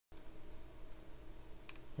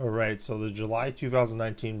Alright, so the July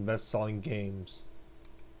 2019 best-selling games.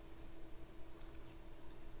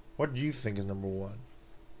 What do you think is number one?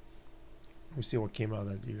 Let me see what came out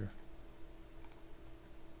that year.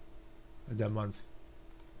 That month.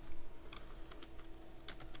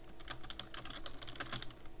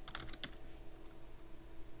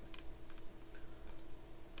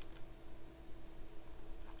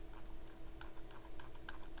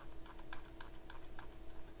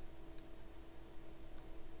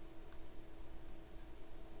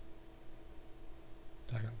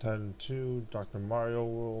 Attack on Titan 2, Dr. Mario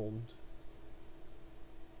World,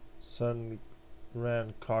 Sun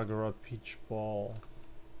Ran Kagura Peach Ball,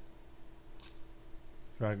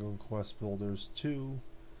 Dragon Quest Builders 2.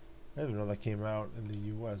 I didn't even know that came out in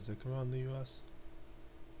the US. Did it come out in the US?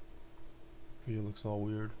 Video looks all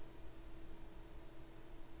weird.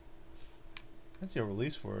 I didn't see a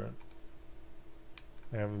release for it.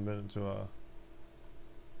 I haven't been to a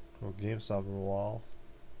GameStop in a while.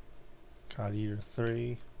 God Eater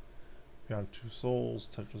 3, Beyond Two Souls,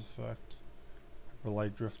 Tetris Effect, Hyper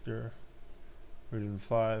Light Drifter, Raiden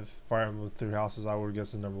 5, Fire Emblem Three Houses I would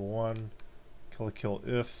guess is number 1, Kill la Kill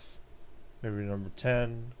If, maybe number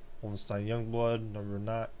 10, Wolfenstein Youngblood,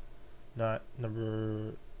 not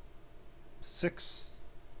number 6.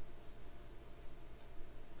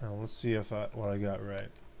 Now let's see if what I got right.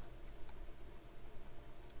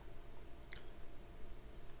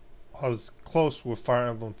 I was close with Fire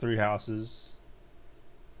Emblem Three Houses,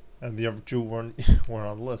 and the other two weren't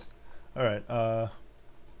on the list. All right, I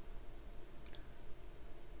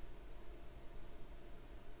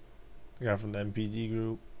got from the MPD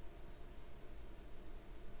group.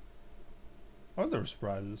 Oh, there were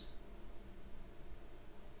surprises.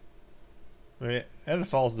 I mean,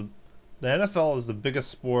 NFL is the NFL is the biggest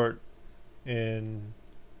sport in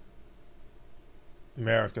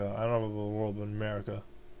America. I don't know about the world, but in America.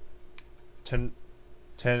 10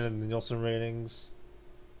 in the Nielsen ratings,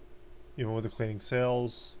 even with declining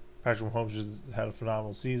sales. Patrick Mahomes just had a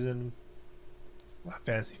phenomenal season. A lot of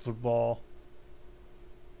fantasy football.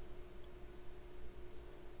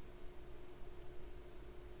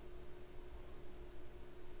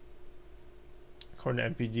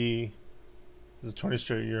 According to MPD, this is a 20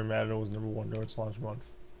 straight year Madden was number 1 during its launch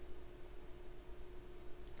month.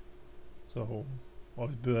 So,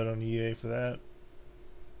 always bet on EA for that.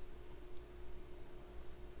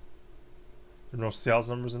 There are no sales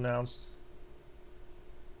numbers announced.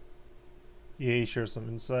 EA shares some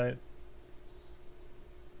insight.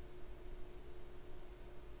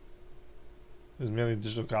 It was mainly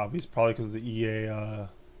digital copies, probably because the EA,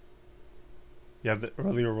 you have the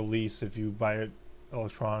earlier release if you buy it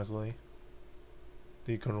electronically.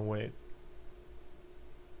 That you couldn't wait.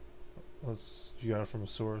 You got it from a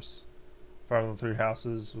source. Fire Emblem Three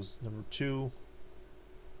Houses was number 2.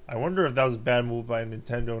 I wonder if that was a bad move by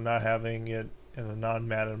Nintendo not having it in a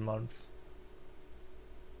non-Madden month.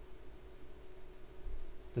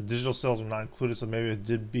 The digital sales were not included, so maybe it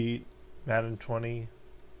did beat Madden 20.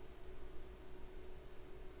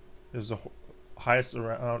 It was the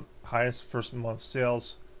highest first month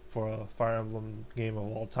sales for a Fire Emblem game of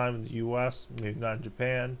all time in the US, maybe not in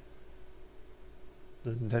Japan.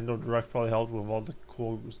 The Nintendo Direct probably helped with all the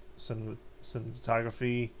cool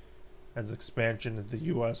cinematography and its expansion into the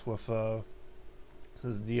US with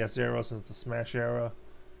since the DS era, since the Smash era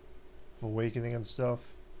of Awakening and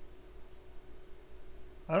stuff.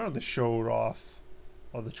 I don't know if they showed off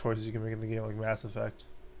all the choices you can make in the game, like Mass Effect.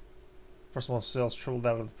 First month sales tripled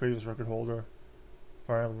that of the previous record holder.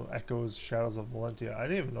 Fire Emblem Echoes, Shadows of Valentia. I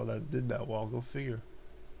didn't even know that did that well. Go figure.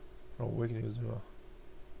 No, Awakening was doing.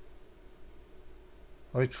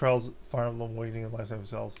 I think Trails, Fire Emblem, Awakening, and Lifetime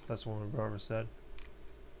sales. That's what my brother said.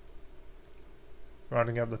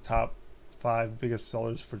 Rounding out the top 5 biggest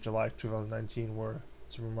sellers for July 2019 were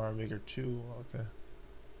Super Mario Maker 2. Okay.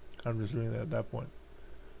 I'm just reading that at that point.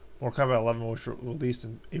 Mortal Kombat 11, which released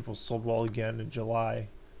in April, sold well again in July,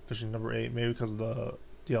 finishing number 8, maybe because of the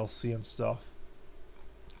DLC and stuff.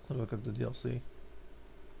 Let me look at the DLC.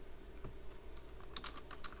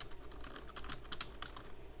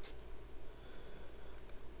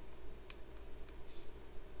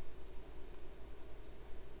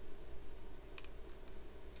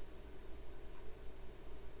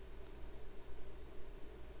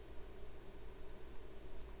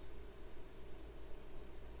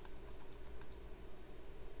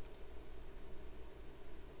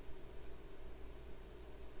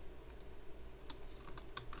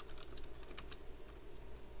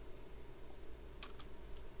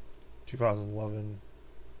 2011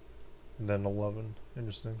 and then 11.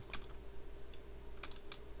 Interesting.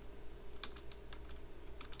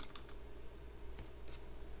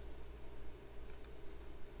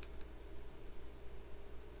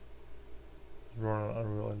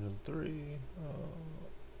 Division 3.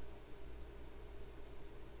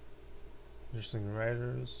 Interesting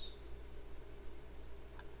writers.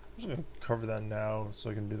 I'm just gonna cover that now so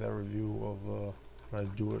I can do that review of when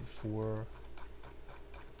I do it for.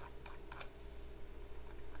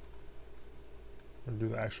 I'm gonna do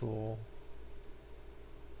the actual.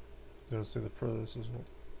 I'm gonna say the previous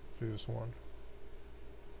one.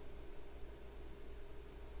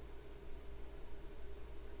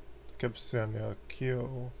 Kept saying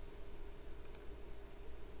Kyo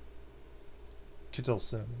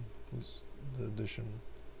Kittelsen was the edition.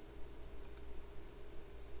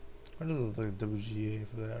 I know the WGA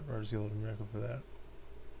for that, or Guild of America for that.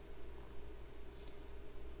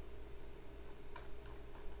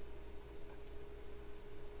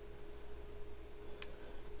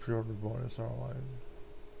 Pre-order bonus online.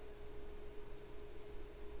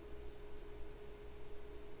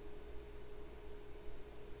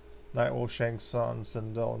 Nightwolf, Shang Tsung,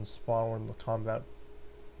 Sindel, and Spawn were in the combat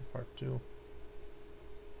part 2.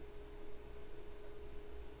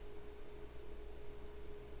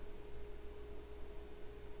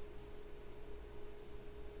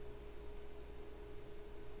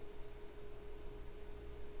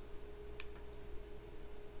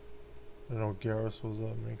 I know Garrus was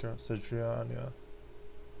a maker. Citrion, yeah.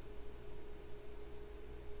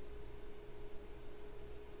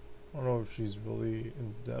 I don't know if she's really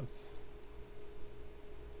in depth.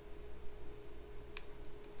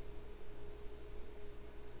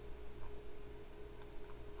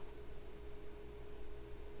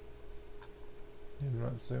 I'm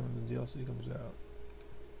not saying when the DLC comes out.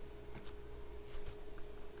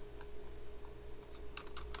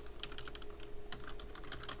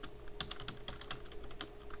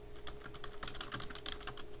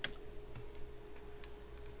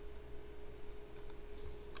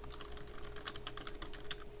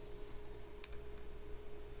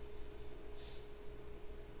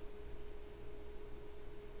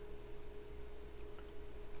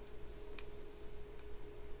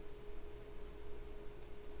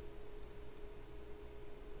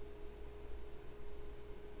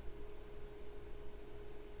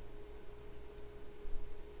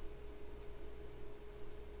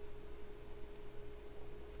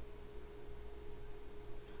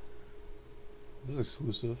 This is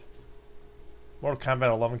exclusive. Mortal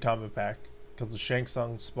Kombat 11 Combat Pack. Comes with Shang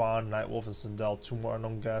Tsung, Spawn, Nightwolf, and Sindel. 2 more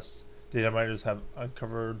unknown guests. Data miners have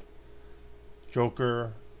uncovered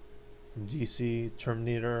Joker from DC,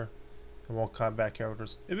 Terminator, and Mortal Kombat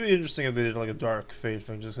characters. It'd be interesting if they did like a Dark Fate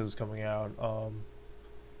thing just because it's coming out. A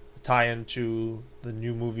tie-in to the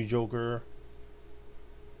new movie Joker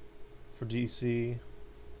for DC.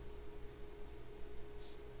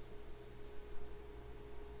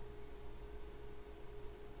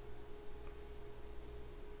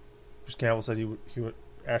 Campbell said he would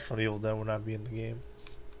actually Evil Dead would not be in the game.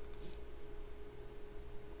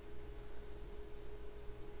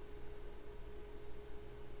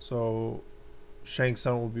 So Shang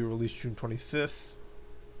Tsung will be released June 25th.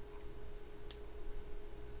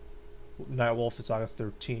 Nightwolf is August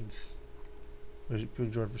 13th. People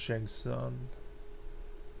join for Shang Tsung.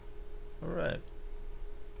 Alright.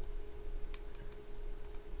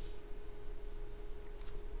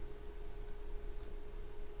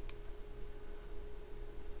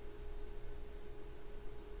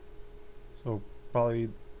 So probably,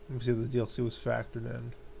 let me see if the DLC was factored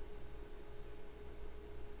in.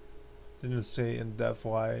 Didn't say in depth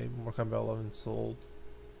why Mortal Kombat 11 sold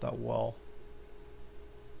that well.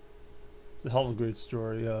 It's a hell of a great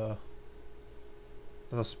story.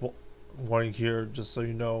 Warning here, just so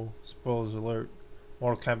you know, spoilers alert.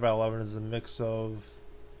 Mortal Kombat 11 is a mix of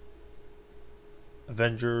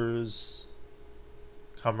Avengers,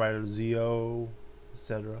 Kamen Rider Zeo,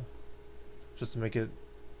 etc. Just to make it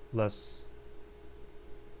less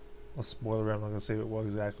spoiler. I'm not gonna say what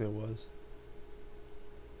exactly it was.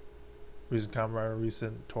 Recent Kamen Rider,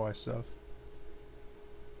 recent toy stuff.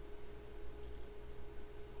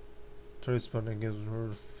 Toy spending gives her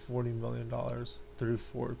 $40 million,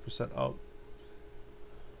 34% up.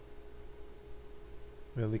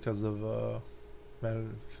 Mainly because of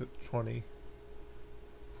Madden 20.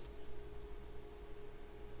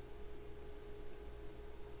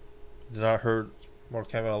 Did not hurt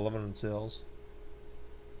Mortal Kombat 11 in sales.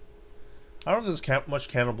 I don't know if there's much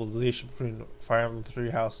cannibalization between Fire Emblem Three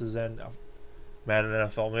Houses and Madden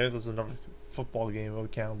NFL. Maybe there's another football game that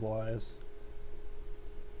would cannibalize.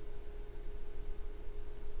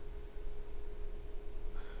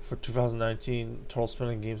 For 2019, total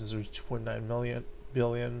spending games has reached 2.9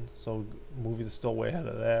 billion. So movies are still way ahead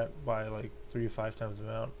of that by like 3 to 5 times the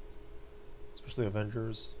amount, especially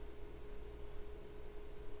Avengers.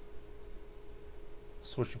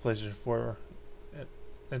 Switch to PlayStation 4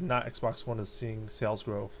 and not Xbox One is seeing sales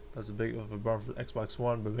growth. That's a big of a bummer for Xbox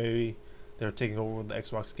One, but maybe they're taking over the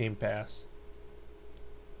Xbox Game Pass.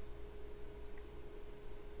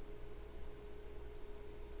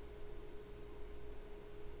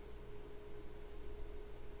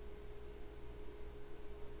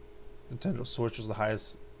 Nintendo Switch was the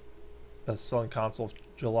highest best-selling console of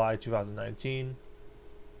July 2019.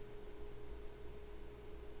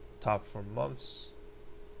 Top for months.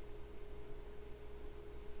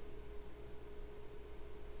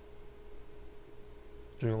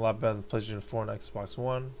 Doing a lot better than PlayStation 4 and Xbox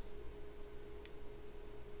One.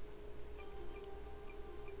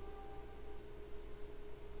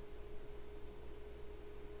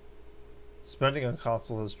 Spending on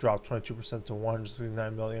console has dropped 22% to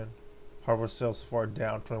 169 million. Hardware sales so far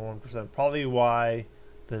down 21%. Probably why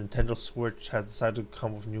the Nintendo Switch has decided to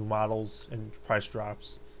come with new models and price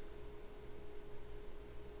drops.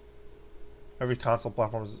 Every console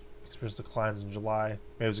platform has experienced declines in July.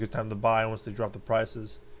 Maybe it was a good time to buy once they drop the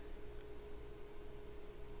prices.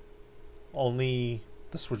 Only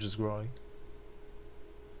the Switch is growing.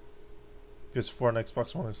 PS4 and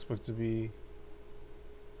Xbox One expect to be,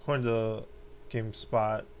 according to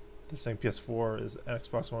GameSpot, the same PS4 is and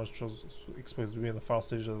Xbox One is expected to be in the final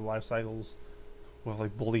stage of the life cycles, with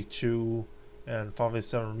like Bully 2 and Final Fantasy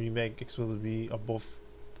 7 Remake expected to be above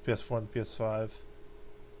the PS4 and the PS5.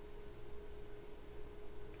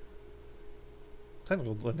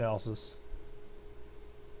 Technical analysis.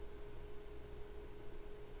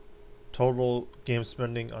 Total game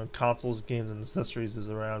spending on consoles, games, and accessories is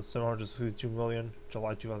around 762 million,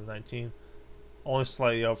 July 2019, only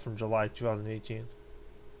slightly up from July 2018.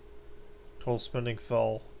 Total spending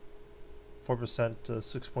fell 4% to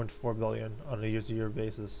 6.4 billion on a year-to-year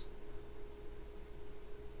basis.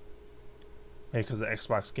 Maybe because of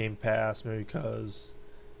Xbox Game Pass, maybe because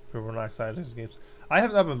people were not excited about these games. I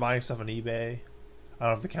have not been buying stuff on eBay. I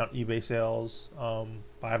don't have to count eBay sales, but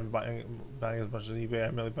I haven't been buying as much on eBay. I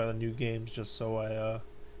mainly buy the new games just so I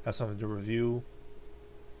have something to review.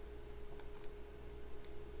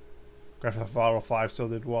 Grand Theft Auto 5 still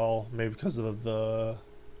did well, maybe because of the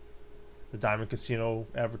Diamond Casino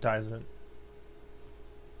advertisement.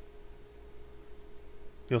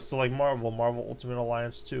 People still like Marvel Ultimate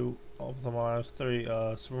Alliance 2, Ultimate Alliance 3,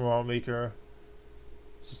 Super Mario Maker,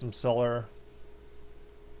 System Seller.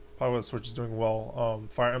 Probably what the Switch is doing well.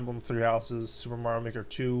 Fire Emblem 3 Houses, Super Mario Maker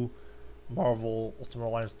 2, Marvel Ultimate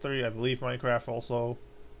Alliance 3, I believe Minecraft also,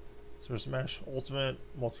 Super Smash Ultimate,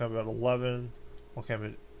 Mortal Kombat 11, Mortal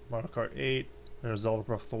Kombat Mario Kart 8, there's Zelda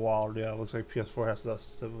Breath of the Wild. Yeah, it looks like PS4 has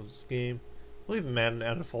this game. I believe Madden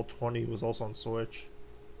NFL 20 was also on Switch.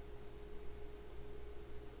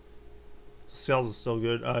 The sales is still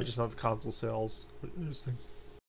good, just not the console sales. Interesting.